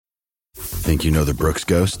Think you know the Brooks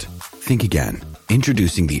Ghost? Think again.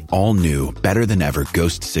 Introducing the all-new, better-than-ever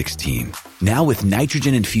Ghost 16. Now with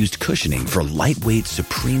nitrogen-infused cushioning for lightweight,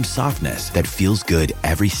 supreme softness that feels good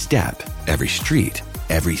every step, every street,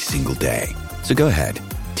 every single day. So go ahead,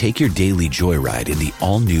 take your daily joyride in the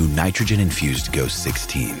all-new nitrogen-infused Ghost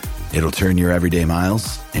 16. It'll turn your everyday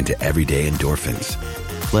miles into everyday endorphins.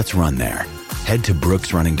 Let's run there. Head to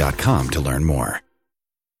brooksrunning.com to learn more.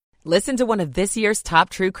 Listen to one of this year's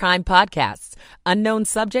top true crime podcasts. Unknown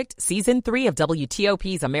Subject, Season 3 of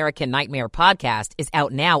WTOP's American Nightmare podcast is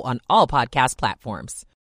out now on all podcast platforms.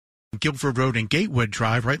 Guilford Road and Gatewood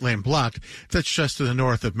Drive, right lane blocked. That's just to the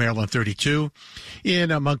north of Maryland 32.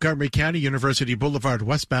 In Montgomery County, University Boulevard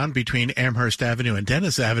westbound between Amherst Avenue and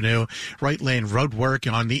Dennis Avenue, right lane road work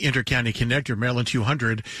on the Intercounty Connector, Maryland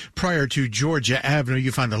 200. Prior to Georgia Avenue, you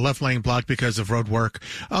find the left lane blocked because of road work.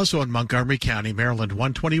 Also in Montgomery County, Maryland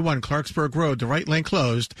 121 Clarksburg Road, the right lane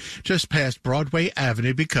closed just past Broadway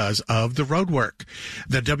Avenue because of the road work.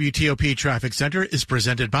 The WTOP Traffic Center is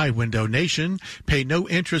presented by Window Nation. Pay no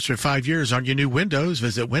interest for 5 years on your new windows.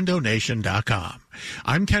 Visit windownation.com.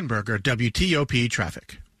 I'm Ken Berger, WTOP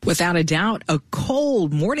Traffic. Without a doubt, a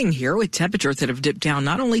cold morning here with temperatures that have dipped down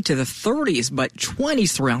not only to the 30s, but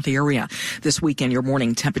 20s throughout the area. This weekend, your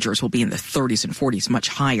morning temperatures will be in the 30s and 40s, much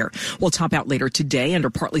higher. We'll top out later today under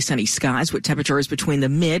partly sunny skies with temperatures between the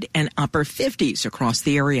mid and upper 50s across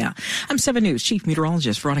the area. I'm 7 News Chief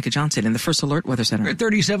Meteorologist Veronica Johnson in the First Alert Weather Center. At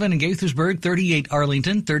 37 in Gaithersburg, 38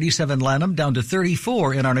 Arlington, 37 Lanham, down to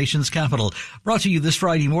 34 in our nation's capital. Brought to you this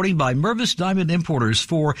Friday morning by Mervis Diamond Importers.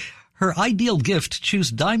 For her ideal gift, choose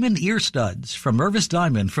diamond ear studs from Mervis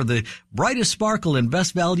Diamond for the brightest sparkle and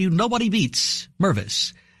best value nobody beats.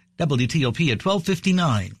 Mervis. WTOP at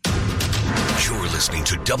 12:59. You're listening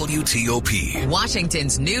to WTOP,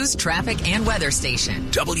 Washington's news, traffic, and weather station.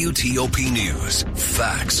 WTOP News.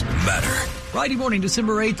 Facts matter. Friday morning,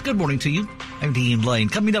 December 8th. Good morning to you. I'm Dean Lane.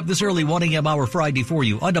 Coming up this early 1 a.m. hour Friday for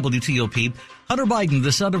you on WTOP. Hunter Biden,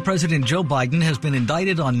 the son of President Joe Biden, has been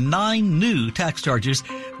indicted on 9 new tax charges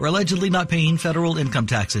for allegedly not paying federal income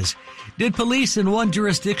taxes. Did police in one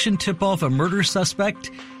jurisdiction tip off a murder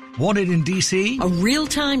suspect wanted in D.C.? A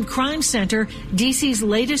real-time crime center, D.C.'s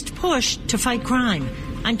latest push to fight crime.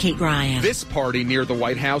 I'm Kate Ryan. This party near the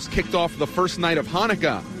White House kicked off the first night of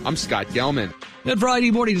Hanukkah. I'm Scott Gelman. Good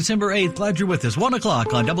Friday morning, December 8th. Glad you're with us. 1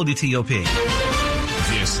 o'clock on WTOP.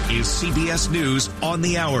 This is CBS News on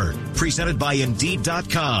the Hour, presented by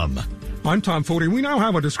Indeed.com. I'm Tom Foti. We now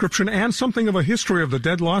have a description and something of a history of the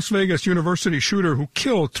dead Las Vegas University shooter who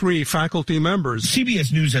killed 3 faculty members.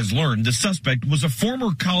 CBS News has learned the suspect was a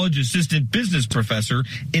former college assistant business professor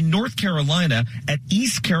in North Carolina at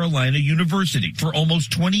East Carolina University for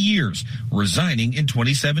almost 20 years, resigning in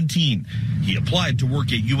 2017. He applied to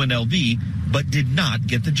work at UNLV, but did not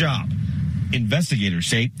get the job. Investigators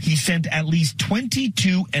say he sent at least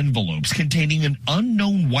 22 envelopes containing an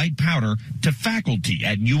unknown white powder to faculty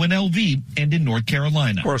at UNLV and in North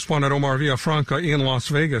Carolina. Correspondent Omar Villafranca in Las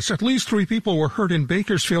Vegas. At least 3 people were hurt in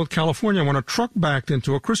Bakersfield, California, when a truck backed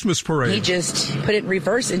into a Christmas parade. He just put it in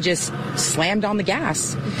reverse and just slammed on the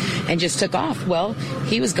gas and just took off. Well,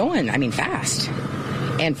 he was going, fast.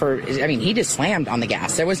 And he just slammed on the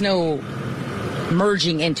gas. There was no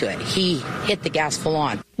merging into it. He hit the gas full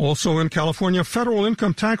on. Also in California, federal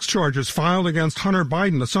income tax charges filed against Hunter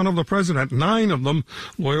Biden, the son of the president. 9 of them,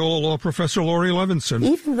 Loyola Law professor Lori Levinson.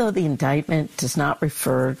 Even though the indictment does not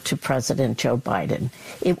refer to President Joe Biden,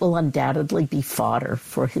 it will undoubtedly be fodder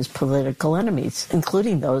for his political enemies,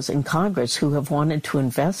 including those in Congress who have wanted to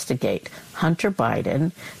investigate Hunter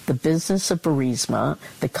Biden, the business of Burisma,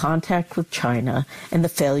 the contact with China, and the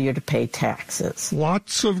failure to pay taxes.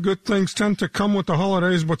 Lots of good things tend to come with the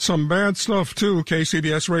holidays, but some bad stuff, too.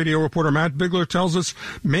 KCBS radio reporter Matt Bigler tells us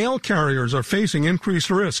mail carriers are facing increased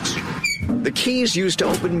risks. The keys used to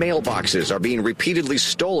open mailboxes are being repeatedly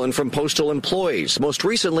stolen from postal employees. Most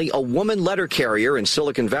recently, a woman letter carrier in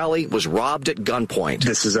Silicon Valley was robbed at gunpoint.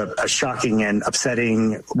 This is a shocking and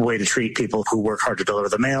upsetting way to treat people who work hard to deliver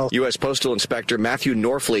the mail. U.S. Postal Inspector Matthew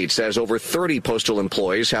Norfleet says over 30 postal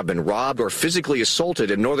employees have been robbed or physically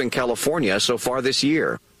assaulted in Northern California so far this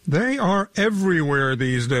year. They are everywhere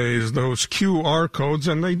these days, those QR codes,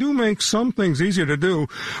 and they do make some things easier to do.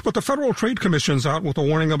 But the Federal Trade Commission's out with a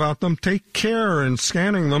warning about them. Take care in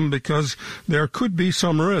scanning them because there could be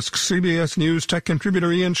some risks. CBS News tech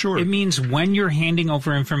contributor Ian Short. It means when you're handing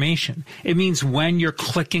over information. It means when you're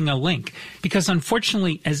clicking a link. Because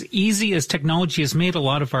unfortunately, as easy as technology has made a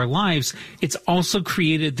lot of our lives, it's also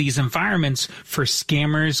created these environments for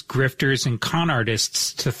scammers, grifters, and con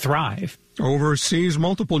artists to thrive. Overseas,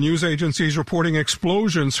 multiple news agencies reporting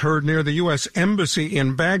explosions heard near the U.S. Embassy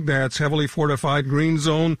in Baghdad's heavily fortified green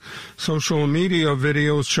zone. Social media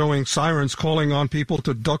videos showing sirens calling on people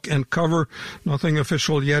to duck and cover. Nothing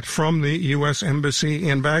official yet from the U.S. Embassy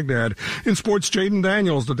in Baghdad. In sports, Jaden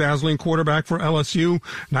Daniels, the dazzling quarterback for LSU,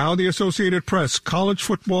 now the Associated Press College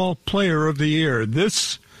Football Player of the Year.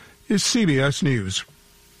 This is CBS News.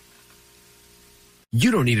 You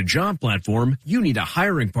don't need a job platform, you need a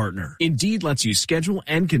hiring partner. Indeed lets you schedule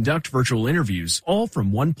and conduct virtual interviews, all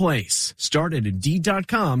from one place. Start at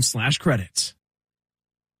Indeed.com/credits.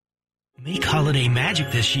 Make holiday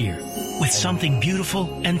magic this year with something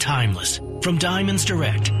beautiful and timeless. From Diamonds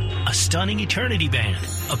Direct, a stunning eternity band,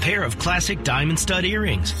 a pair of classic diamond stud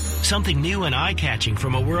earrings, something new and eye-catching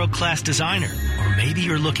from a world-class designer, or maybe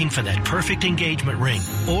you're looking for that perfect engagement ring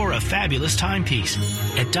or a fabulous timepiece.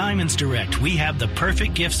 At Diamonds Direct, we have the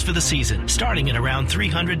perfect gifts for the season, starting at around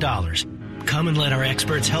 $300. Come and let our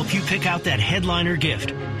experts help you pick out that headliner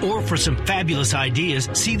gift. Or for some fabulous ideas,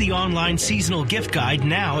 see the online seasonal gift guide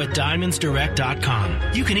now at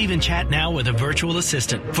DiamondsDirect.com. You can even chat now with a virtual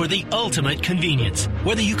assistant for the ultimate convenience.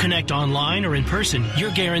 Whether you connect online or in person, you're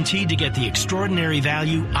guaranteed to get the extraordinary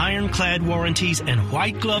value, ironclad warranties, and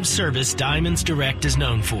white glove service Diamonds Direct is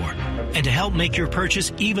known for. And to help make your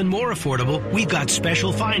purchase even more affordable, we've got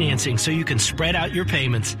special financing so you can spread out your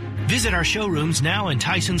payments. Visit our showrooms now in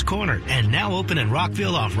Tyson's Corner and now open in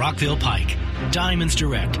Rockville off Rockville Pike. Diamonds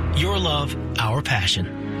Direct. Your love, our passion.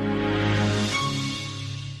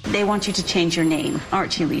 They want you to change your name.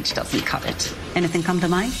 Archie Leach doesn't cut it. Anything come to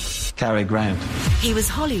mind? Cary Grant. He was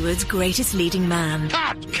Hollywood's greatest leading man.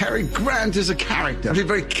 Cary Grant is a character. Be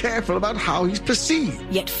very careful about how he's perceived.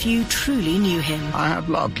 Yet few truly knew him. I have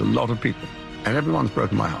loved a lot of people, and everyone's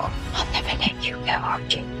broken my heart. I'll never let you go,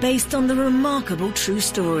 Archie. Based on the remarkable true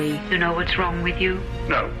story. You know what's wrong with you?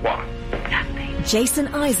 No, what? Nothing. Jason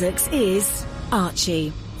Isaacs is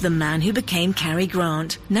Archie, the man who became Cary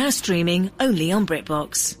Grant. Now streaming only on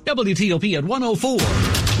BritBox. WTOP at 104.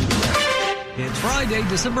 It's Friday,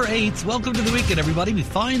 December 8th. Welcome to the weekend, everybody. We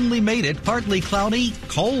finally made it. Partly cloudy,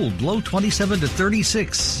 cold, low 27 to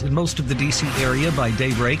 36 in most of the D.C. area by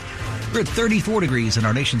daybreak. We're at 34 degrees in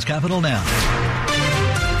our nation's capital now.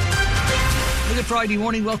 Good Friday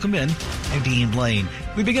morning. Welcome in. I'm Dean Lane.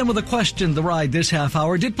 We begin with a question, the ride this half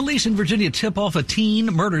hour. Did police in Virginia tip off a teen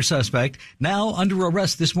murder suspect now under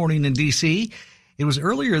arrest this morning in D.C.? It was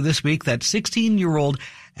earlier this week that 16-year-old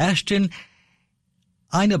Ashton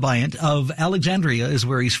Inabiant of Alexandria is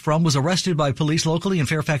where he's from, was arrested by police locally in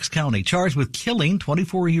Fairfax County, charged with killing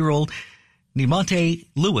 24-year-old Nimonte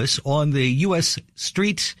Lewis on the U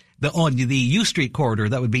Street corridor.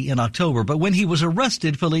 That would be in October. But when he was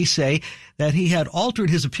arrested, police say that he had altered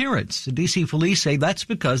his appearance. The D.C. police say that's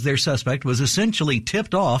because their suspect was essentially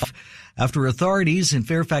tipped off after authorities in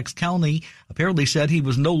Fairfax County apparently said he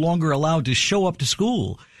was no longer allowed to show up to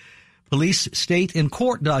school. Police state in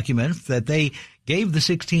court documents that they gave the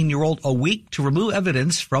 16-year-old a week to remove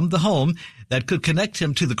evidence from the home that could connect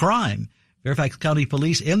him to the crime. Fairfax County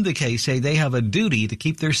police in the case say they have a duty to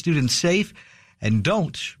keep their students safe and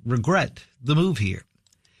don't regret the move here.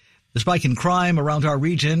 The spike in crime around our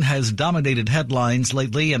region has dominated headlines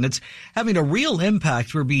lately, and it's having a real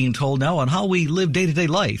impact, we're being told now, on how we live day-to-day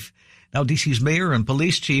life. Now, D.C.'s mayor and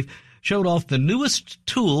police chief showed off the newest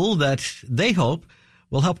tool that they hope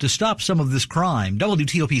will help to stop some of this crime.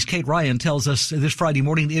 WTOP's Kate Ryan tells us this Friday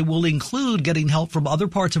morning it will include getting help from other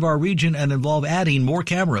parts of our region and involve adding more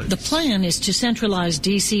cameras. The plan is to centralize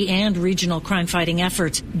D.C. and regional crime-fighting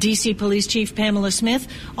efforts. D.C. Police Chief Pamela Smith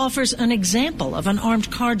offers an example of an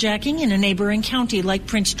armed carjacking in a neighboring county like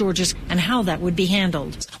Prince George's and how that would be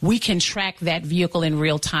handled. We can track that vehicle in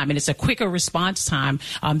real time, and it's a quicker response time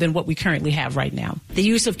than what we currently have right now. The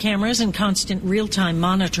use of cameras and constant real-time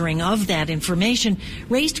monitoring of that information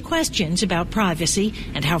raised questions about privacy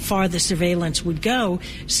and how far the surveillance would go.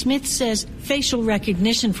 Smith says facial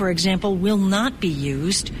recognition, for example, will not be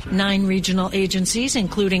used. 9 regional agencies,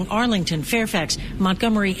 including Arlington, Fairfax,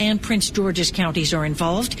 Montgomery, and Prince George's counties, are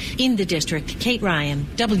involved. In the district, Kate Ryan,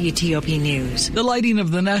 WTOP News. The lighting of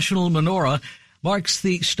the national menorah marks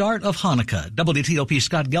the start of Hanukkah. WTOP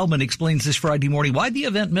Scott Gelman explains this Friday morning why the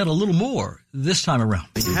event meant a little more this time around.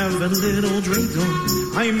 Have a little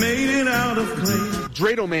dreidel, I made it out of clay.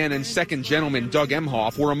 Dreidel man and second gentleman Doug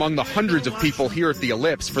Emhoff were among the hundreds of people here at the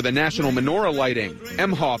Ellipse for the national menorah lighting.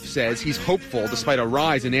 Emhoff says he's hopeful despite a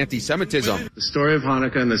rise in anti-Semitism. The story of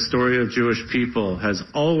Hanukkah and the story of Jewish people has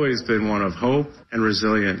always been one of hope and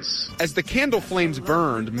resilience. As the candle flames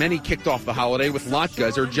burned, many kicked off the holiday with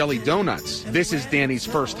latkes or jelly donuts. This is Danny's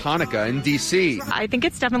first Hanukkah in D.C. I think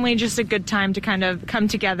it's definitely just a good time to kind of come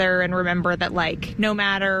together and remember that, like, no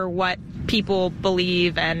matter what people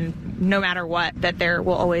believe and no matter what, that there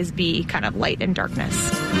will always be kind of light and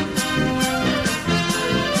darkness.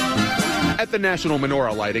 At the National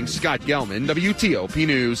Menorah Lighting, Scott Gelman, WTOP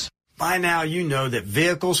News. By now, you know that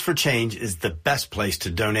Vehicles for Change is the best place to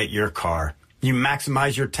donate your car. You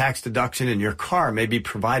maximize your tax deduction and your car may be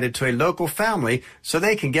provided to a local family so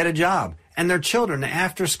they can get a job and their children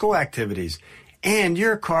after-school activities. And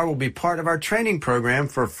your car will be part of our training program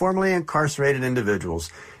for formerly incarcerated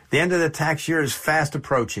individuals. The end of the tax year is fast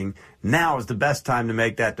approaching. Now is the best time to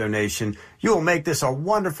make that donation. You will make this a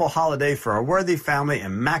wonderful holiday for a worthy family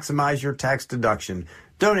and maximize your tax deduction.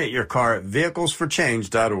 Donate your car at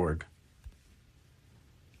vehiclesforchange.org.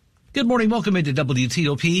 Good morning. Welcome into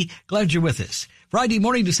WTOP. Glad you're with us. Friday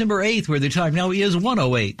morning, December 8th, where the time now is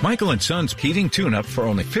 1:08. Michael & Son's heating tune-up for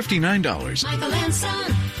only $59. Michael &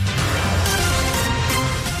 Son.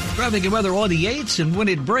 Traffic and weather on the 8s, and when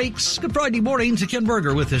it breaks, good Friday morning to Ken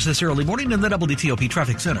Berger with us this early morning in the WTOP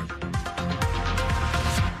Traffic Center.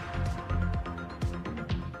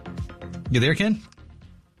 You there, Ken?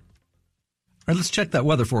 All right, let's check that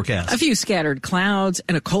weather forecast. A few scattered clouds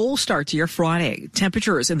and a cold start to your Friday.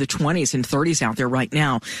 Temperatures in the 20s and 30s out there right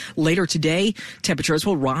now. Later today, temperatures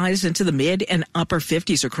will rise into the mid and upper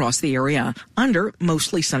 50s across the area under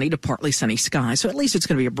mostly sunny to partly sunny skies. So at least it's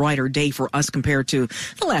going to be a brighter day for us compared to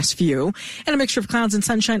the last few. And a mixture of clouds and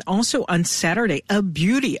sunshine also on Saturday. A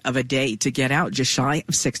beauty of a day to get out, just shy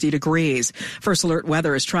of 60 degrees. First Alert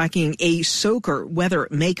Weather is tracking a soaker weather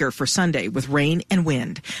maker for Sunday with rain and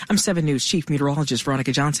wind. I'm 7 News Chief Meteorologist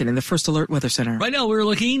Veronica Johnson in the First Alert Weather Center. Right now we're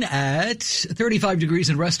looking at 35 degrees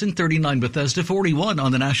in Reston, 39 Bethesda, 41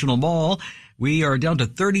 on the National Mall. We are down to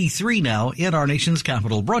 33 now in our nation's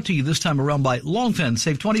capital. Brought to you this time around by Long Fence.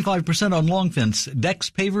 Save 25% on Long Fence. Deck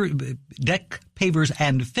pavers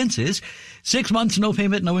and fences. 6 months, no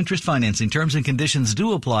payment, no interest financing. Terms and conditions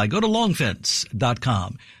do apply. Go to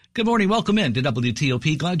longfence.com. Good morning. Welcome in to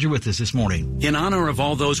WTOP. Glad you're with us this morning. In honor of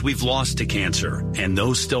all those we've lost to cancer and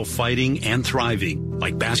those still fighting and thriving,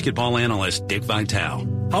 like basketball analyst Dick Vitale.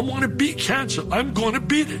 I want to beat cancer. I'm going to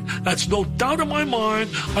beat it. That's no doubt in my mind.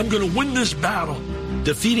 I'm going to win this battle.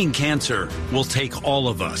 Defeating cancer will take all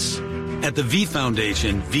of us. At the V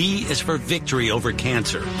Foundation, V is for victory over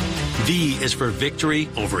cancer. V is for victory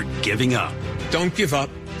over giving up. Don't give up.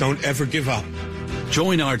 Don't ever give up.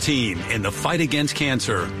 Join our team in the fight against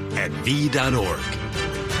cancer at V.org.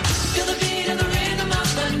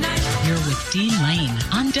 You're with Dean Lane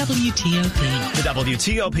on WTOP. The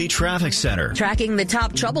WTOP Traffic Center. Tracking the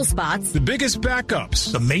top trouble spots. The biggest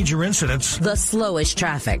backups. The major incidents. The slowest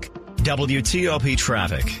traffic. WTOP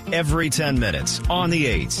Traffic. Every 10 minutes on the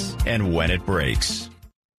 8s and when it breaks.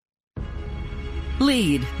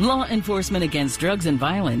 LEAD, Law Enforcement Against Drugs and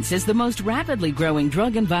Violence, is the most rapidly growing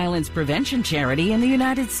drug and violence prevention charity in the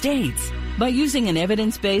United States. By using an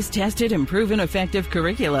evidence-based, tested, and proven effective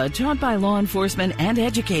curricula taught by law enforcement and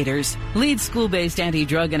educators, LEAD's school-based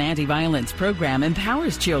anti-drug and anti-violence program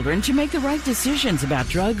empowers children to make the right decisions about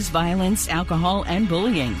drugs, violence, alcohol, and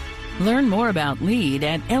bullying. Learn more about LEAD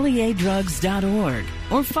at leadrugs.org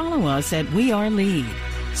or follow us at We Are LEAD.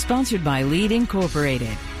 Sponsored by LEAD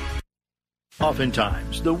Incorporated.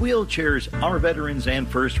 Oftentimes, the wheelchairs our veterans and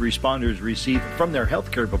first responders receive from their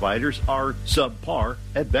healthcare providers are subpar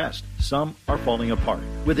at best. Some are falling apart,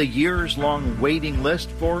 with a years-long waiting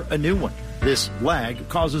list for a new one. This lag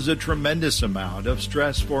causes a tremendous amount of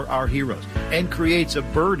stress for our heroes and creates a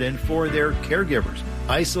burden for their caregivers.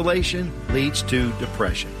 Isolation leads to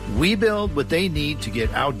depression. We build what they need to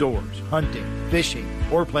get outdoors, hunting, fishing,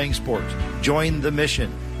 or playing sports. Join the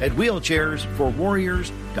mission at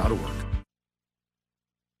wheelchairsforwarriors.org.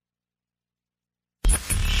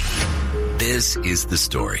 This is the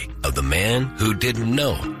story of the man who didn't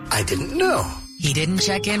know. I didn't know. He didn't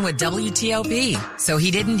check in with WTOP, so he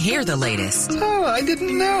didn't hear the latest. Oh, I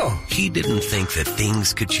didn't know. He didn't think that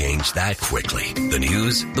things could change that quickly. The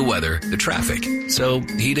news, the weather, the traffic. So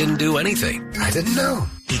he didn't do anything. I didn't know.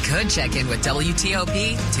 He could check in with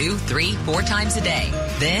WTOP 2, 3, 4 times a day.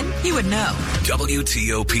 Then he would know.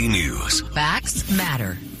 WTOP News. Facts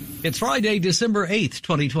matter. It's Friday, December 8th,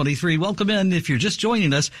 2023. Welcome in. If you're just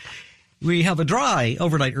joining us, we have a dry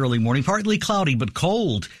overnight early morning, partly cloudy but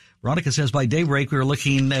cold. Veronica says by daybreak we're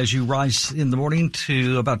looking, as you rise in the morning,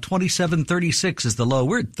 to about 27, 36 is the low.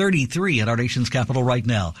 We're at 33 at our nation's capital right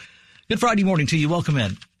now. Good Friday morning to you. Welcome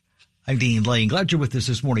in. I'm Dean Lane. Glad you're with us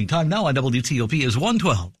this morning. Time now on WTOP is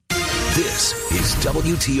 1:12. This is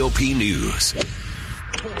WTOP News.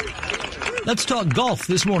 Let's talk golf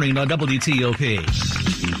this morning on WTOP.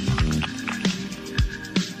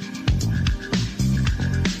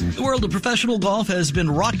 The world of professional golf has been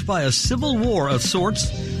rocked by a civil war of sorts,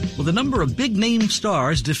 with a number of big-name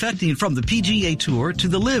stars defecting from the PGA Tour to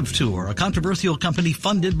the LIV Tour, a controversial company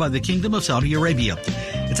funded by the Kingdom of Saudi Arabia.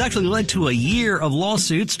 It's actually led to a year of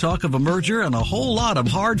lawsuits, talk of a merger, and a whole lot of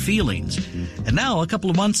hard feelings. And now a couple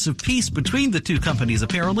of months of peace between the two companies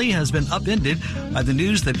apparently has been upended by the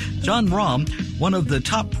news that Jon Rahm, one of the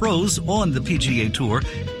top pros on the PGA Tour,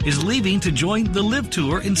 is leaving to join the LIV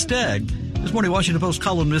Tour instead. This morning, Washington Post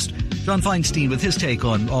columnist John Feinstein with his take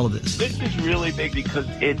on all of this. This is really big because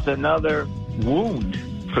it's another wound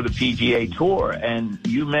for the PGA Tour. And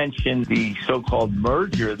you mentioned the so-called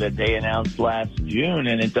merger that they announced last June,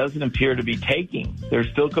 and it doesn't appear to be taking. They're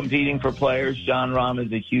still competing for players. Jon Rahm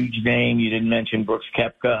is a huge name. You didn't mention Brooks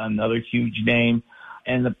Koepka, another huge name.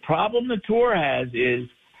 And the problem the Tour has is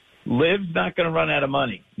LIV's not going to run out of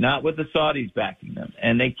money, not with the Saudis backing them.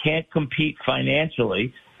 And they can't compete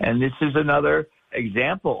financially. And this is another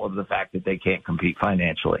example of the fact that they can't compete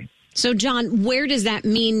financially. So, John, where does that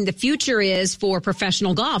mean the future is for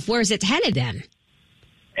professional golf? Where is it headed then?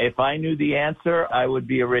 If I knew the answer, I would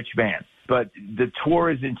be a rich man. But the Tour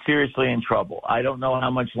is seriously in trouble. I don't know how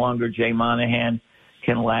much longer Jay Monahan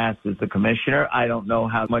can last as the commissioner. I don't know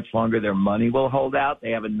how much longer their money will hold out.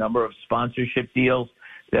 They have a number of sponsorship deals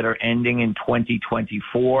that are ending in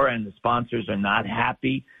 2024, and the sponsors are not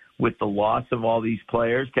happy with the loss of all these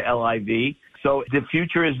players to LIV. So the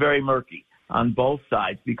future is very murky on both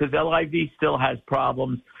sides because LIV still has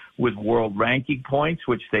problems with world ranking points,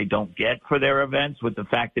 which they don't get for their events, with the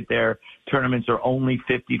fact that their tournaments are only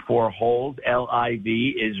 54 holes. LIV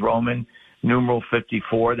is Roman numeral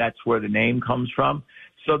 54. That's where the name comes from.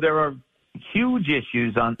 So there are huge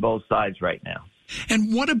issues on both sides right now.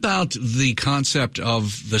 And what about the concept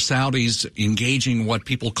of the Saudis engaging what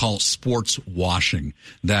people call sports washing,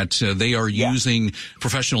 that they are using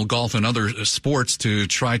professional golf and other sports to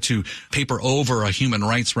try to paper over a human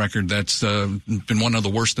rights record that's been one of the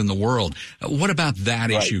worst in the world? What about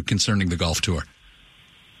that issue concerning the golf tour?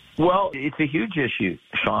 Well, it's a huge issue,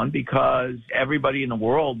 Sean, because everybody in the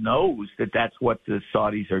world knows that that's what the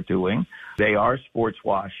Saudis are doing. They are sports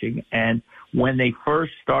washing. And when they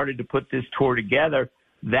first started to put this tour together,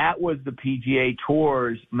 that was the PGA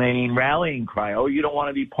Tour's main rallying cry. Oh, you don't want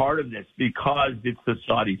to be part of this because it's the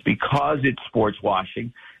Saudis, because it's sports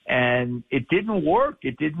washing. And it didn't work.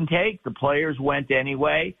 It didn't take. The players went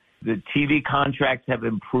anyway. The TV contracts have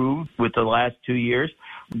improved with the last 2 years.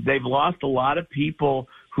 They've lost a lot of people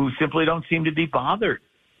who simply don't seem to be bothered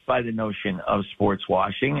by the notion of sports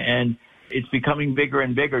washing. And it's becoming bigger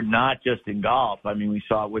and bigger, not just in golf. I mean, we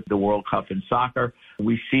saw it with the World Cup in soccer.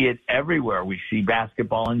 We see it everywhere. We see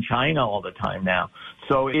basketball in China all the time now.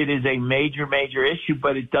 So it is a major, major issue,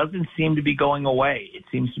 but it doesn't seem to be going away. It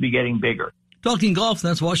seems to be getting bigger. Talking golf,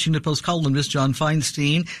 that's Washington Post columnist John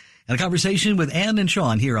Feinstein, and a conversation with Ann and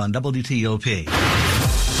Sean here on WTOP.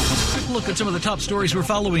 Look at some of the top stories we're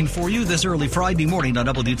following for you this early Friday morning on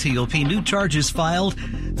WTOP. New charges filed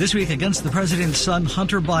this week against the president's son,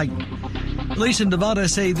 Hunter Biden. Police in Nevada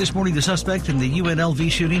say this morning the suspect in the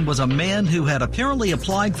UNLV shooting was a man who had apparently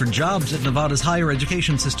applied for jobs at Nevada's higher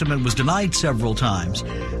education system and was denied several times.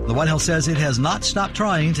 The White House says it has not stopped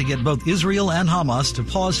trying to get both Israel and Hamas to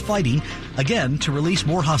pause fighting again to release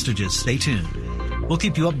more hostages. Stay tuned. We'll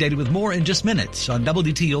keep you updated with more in just minutes on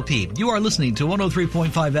WTOP. You are listening to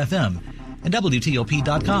 103.5 FM and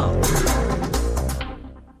WTOP.com.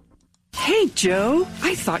 Hey, Joe,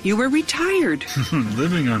 I thought you were retired.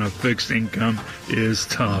 Living on a fixed income is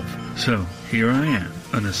tough. So here I am,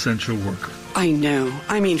 an essential worker. I know.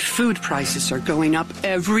 I mean, food prices are going up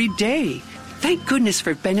every day. Thank goodness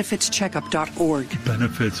for benefitscheckup.org.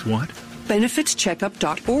 Benefits what?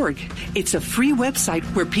 benefitscheckup.org. It's a free website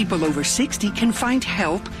where people over 60 can find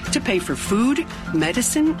help to pay for food,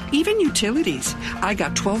 medicine, even utilities. I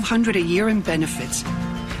got $1,200 a year in benefits.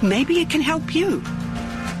 Maybe it can help you.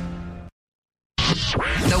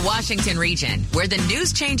 The Washington region, where the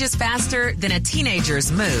news changes faster than a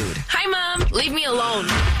teenager's mood. Hi, Mom. Leave me alone.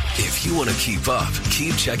 If you want to keep up,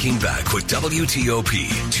 keep checking back with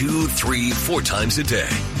WTOP 2, 3, 4 times a day.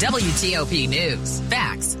 WTOP News.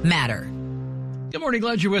 Facts matter. Good morning.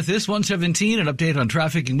 Glad you're with us. 117, an update on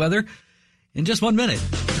traffic and weather in just 1 minute.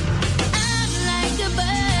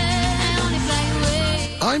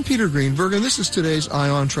 I'm Peter Greenberg, and this is today's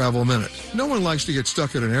Ion Travel Minute. No one likes to get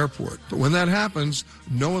stuck at an airport, but when that happens,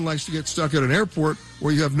 no one likes to get stuck at an airport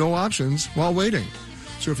where you have no options while waiting.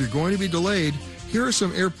 So if you're going to be delayed, here are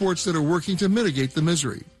some airports that are working to mitigate the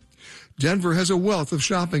misery. Denver has a wealth of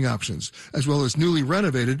shopping options, as well as newly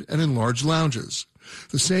renovated and enlarged lounges.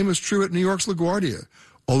 The same is true at New York's LaGuardia,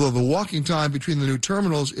 although the walking time between the new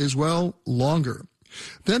terminals is, well, longer.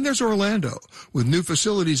 Then there's Orlando, with new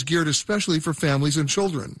facilities geared especially for families and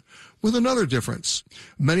children, with another difference.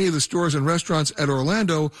 Many of the stores and restaurants at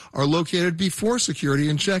Orlando are located before security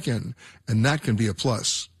and check-in, and that can be a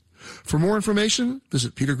plus. For more information,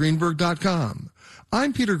 visit petergreenberg.com.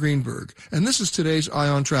 I'm Peter Greenberg, and this is today's Eye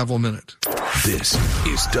on Travel Minute. This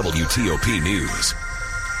is WTOP News.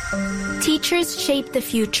 Teachers shape the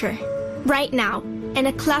future. Right now, in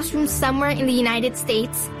a classroom somewhere in the United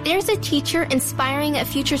States, there's a teacher inspiring a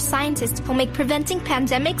future scientist who'll make preventing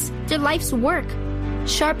pandemics their life's work.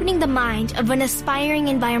 Sharpening the mind of an aspiring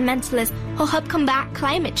environmentalist who'll help combat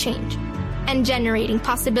climate change. And generating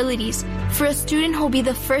possibilities for a student who'll be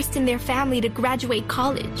the first in their family to graduate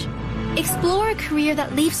college. Explore a career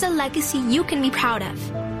that leaves a legacy you can be proud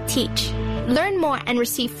of. Teach. Learn more and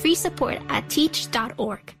receive free support at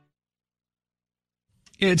teach.org.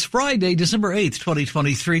 It's Friday, December 8th,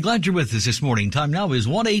 2023. Glad you're with us this morning. Time now is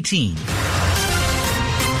 1:18.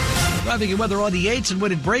 Driving and weather on the 8s, and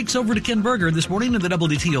when it breaks, over to Ken Berger this morning in the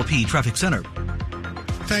WTOP Traffic Center.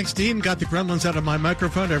 Thanks, Dean. Got the gremlins out of my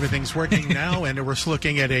microphone. Everything's working now, and we're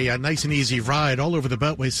looking at a nice and easy ride all over the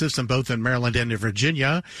Beltway system, both in Maryland and in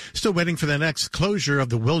Virginia. Still waiting for the next closure of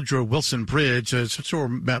the Woodrow Wilson Bridge. It's a sort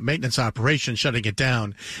of maintenance operation, shutting it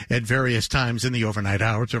down at various times in the overnight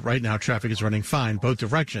hours. But right now, traffic is running fine both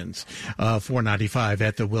directions. 495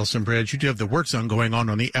 at the Wilson Bridge. You do have the work zone going on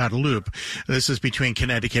the outer loop. This is between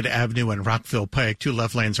Connecticut Avenue and Rockville Pike. 2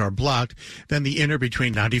 left lanes are blocked. Then the inner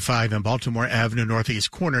between 95 and Baltimore Avenue Northeast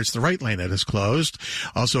corner. It's the right lane that is closed.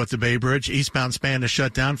 Also at the Bay Bridge, eastbound span is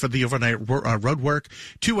shut down for the overnight road work.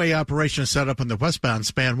 2-way operation set up on the westbound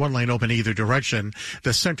span, 1 lane open either direction.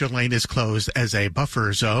 The center lane is closed as a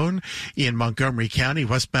buffer zone. In Montgomery County,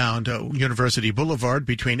 westbound University Boulevard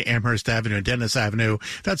between Amherst Avenue and Dennis Avenue.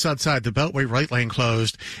 That's outside the Beltway, right lane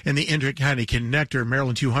closed. In the Inter-County Connector,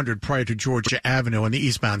 Maryland 200 prior to Georgia Avenue on the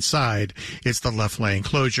eastbound side, it's the left lane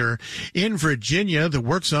closure. In Virginia, the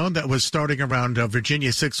work zone that was starting around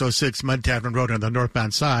Virginia 606 Mud Tavern Road on the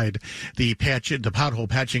northbound side. The pothole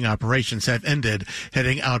patching operations have ended,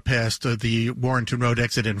 heading out past the Warrenton Road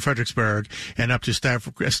exit in Fredericksburg and up to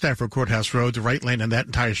Stafford Courthouse Road. The right lane in that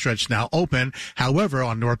entire stretch now open. However,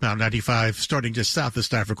 on northbound 95, starting just south of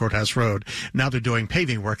Stafford Courthouse Road, now they're doing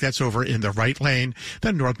paving work. That's over in the right lane.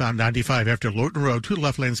 Then northbound 95 after Lorton Road, 2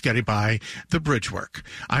 left lanes getting by the bridge work.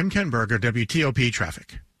 I'm Ken Berger, WTOP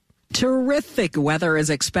Traffic. Terrific weather is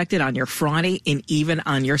expected on your Friday and even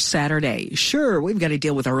on your Saturday. Sure, we've got to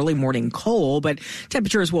deal with early morning cold, but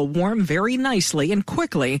temperatures will warm very nicely and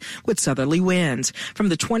quickly with southerly winds from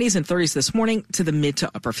the 20s and 30s this morning to the mid to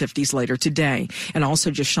upper 50s later today, and also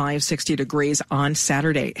just shy of 60 degrees on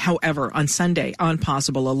Saturday. However, on Sunday, on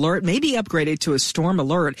possible alert may be upgraded to a storm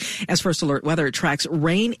alert as first alert weather tracks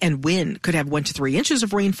rain and wind. Could have 1 to 3 inches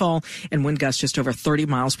of rainfall and wind gusts just over 30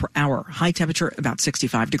 miles per hour. High temperature about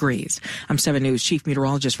 65 degrees. I'm 7 News Chief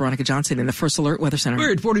Meteorologist Veronica Johnson in the First Alert Weather Center.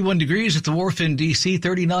 We're at 41 degrees at the Wharf in D.C.,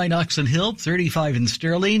 39 Oxon Hill, 35 in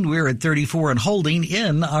Sterling. We're at 34 and holding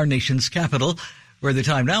in our nation's capital, where the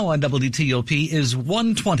time now on WTOP is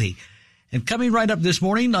 1:20. And coming right up this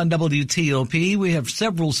morning on WTOP, we have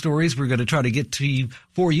several stories we're going to try to get to you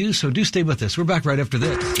for you, so do stay with us. We're back right after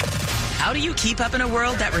this. How do you keep up in a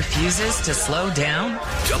world that refuses to slow down?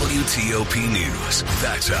 WTOP News.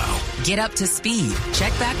 That's how. Get up to speed.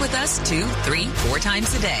 Check back with us 2, 3, 4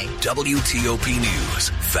 times a day. WTOP News.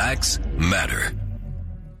 Facts matter.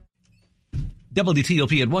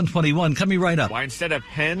 WTOP at 1:21, coming right up. Why instead of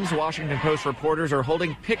pens, Washington Post reporters are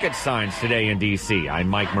holding picket signs today in D.C. I'm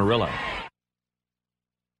Mike Murillo.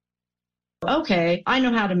 Okay, I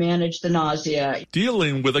know how to manage the nausea.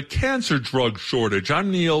 Dealing with a cancer drug shortage. I'm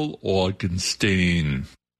Neil Augenstein.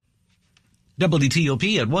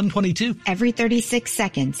 WTOP at 1:22. Every 36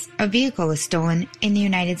 seconds, a vehicle is stolen in the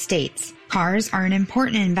United States. Cars are an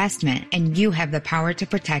important investment, and you have the power to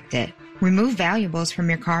protect it. Remove valuables from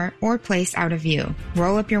your car or place out of view.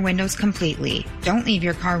 Roll up your windows completely. Don't leave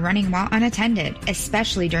your car running while unattended,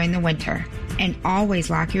 especially during the winter. And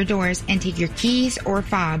always lock your doors and take your keys or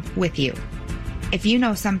fob with you. If you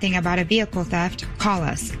know something about a vehicle theft, call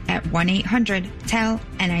us at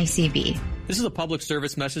 1-800-TEL-NICB. This is a public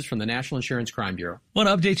service message from the National Insurance Crime Bureau. Want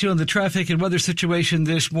to update you on the traffic and weather situation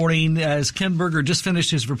this morning. As Ken Berger just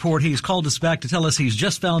finished his report, he's called us back to tell us he's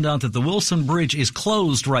just found out that the Wilson Bridge is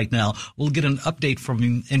closed right now. We'll get an update from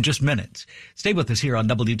him in just minutes. Stay with us here on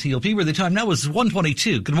WTOP, where the time now is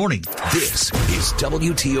 1:22. Good morning. This is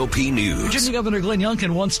WTOP News. Virginia Governor Glenn Youngkin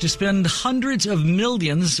wants to spend hundreds of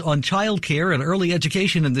millions on child care and early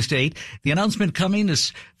education in the state. The announcement coming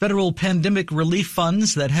as federal pandemic relief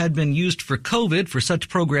funds that had been used for COVID for such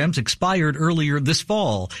programs expired earlier this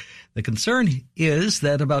fall. The concern is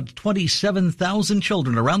that about 27,000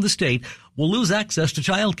 children around the state will lose access to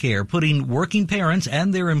child care, putting working parents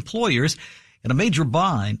and their employers in a major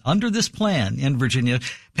bind. Under this plan in Virginia,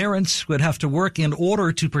 parents would have to work in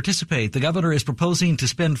order to participate. The governor is proposing to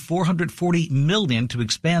spend $440 million to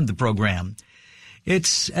expand the program.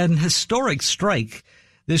 It's an historic strike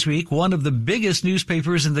this week, one of the biggest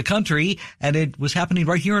newspapers in the country, and it was happening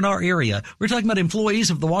right here in our area. We're talking about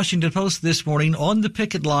employees of the Washington Post this morning on the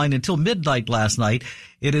picket line until midnight last night.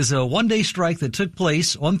 It is a one-day strike that took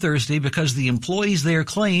place on Thursday because the employees there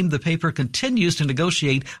claim the paper continues to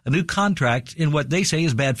negotiate a new contract in what they say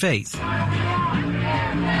is bad faith.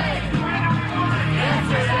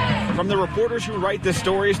 From the reporters who write the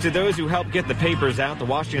stories to those who help get the papers out, the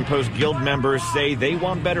Washington Post Guild members say they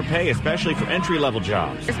want better pay, especially for entry-level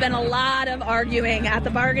jobs. There's been a lot of arguing at the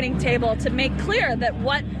bargaining table to make clear that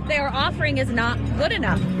what they are offering is not good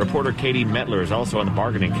enough. Reporter Katie Mettler is also on the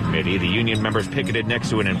bargaining committee. The union members picketed next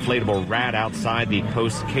to an inflatable rat outside the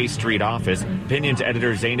Post K Street office. Opinions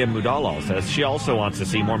editor Zainab Mudallal says she also wants to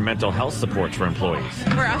see more mental health supports for employees.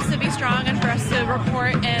 For us to be strong and for us to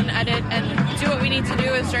report and edit and do what we need to do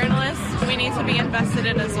as journalists, we need to be invested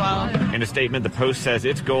in as well. In a statement, the Post says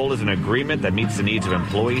its goal is an agreement that meets the needs of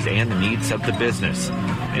employees and the needs of the business.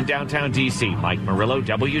 In downtown D.C., Mike Murillo,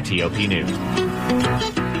 WTOP News.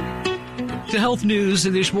 To health news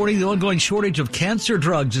this morning, the ongoing shortage of cancer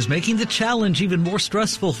drugs is making the challenge even more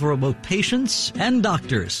stressful for both patients and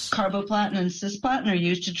doctors. Carboplatin and cisplatin are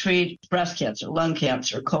used to treat breast cancer, lung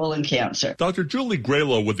cancer, colon cancer. Dr. Julie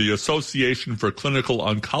Graylow with the Association for Clinical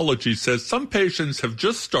Oncology says some patients have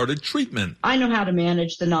just started treatment. I know how to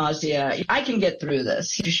manage the nausea. I can get through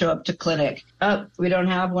this. You show up to clinic. We don't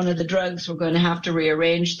have one of the drugs. We're going to have to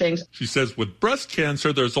rearrange things. She says with breast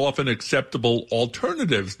cancer, there's often acceptable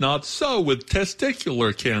alternatives. Not so with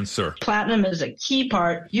testicular cancer. Platinum is a key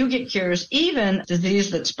part. You get cures, even disease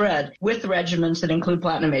that spread, with regimens that include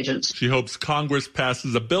platinum agents. She hopes Congress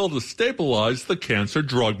passes a bill to stabilize the cancer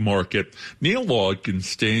drug market. Neil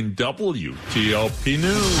Augenstein, WTOP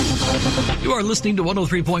News. You are listening to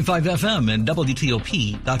 103.5 FM and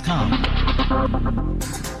WTOP.com.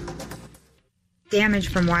 Damage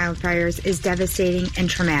from wildfires is devastating and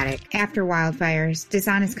traumatic. After wildfires,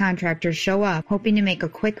 dishonest contractors show up hoping to make a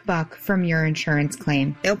quick buck from your insurance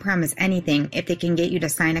claim. They'll promise anything if they can get you to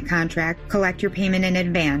sign a contract, collect your payment in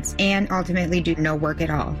advance, and ultimately do no work at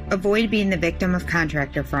all. Avoid being the victim of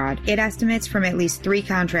contractor fraud. Get estimates from at least 3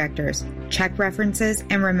 contractors. Check references,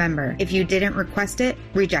 and remember, if you didn't request it,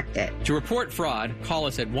 reject it. To report fraud, call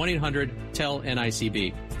us at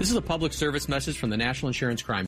 1-800-TEL-NICB. This is a public service message from the National Insurance Crime Bureau.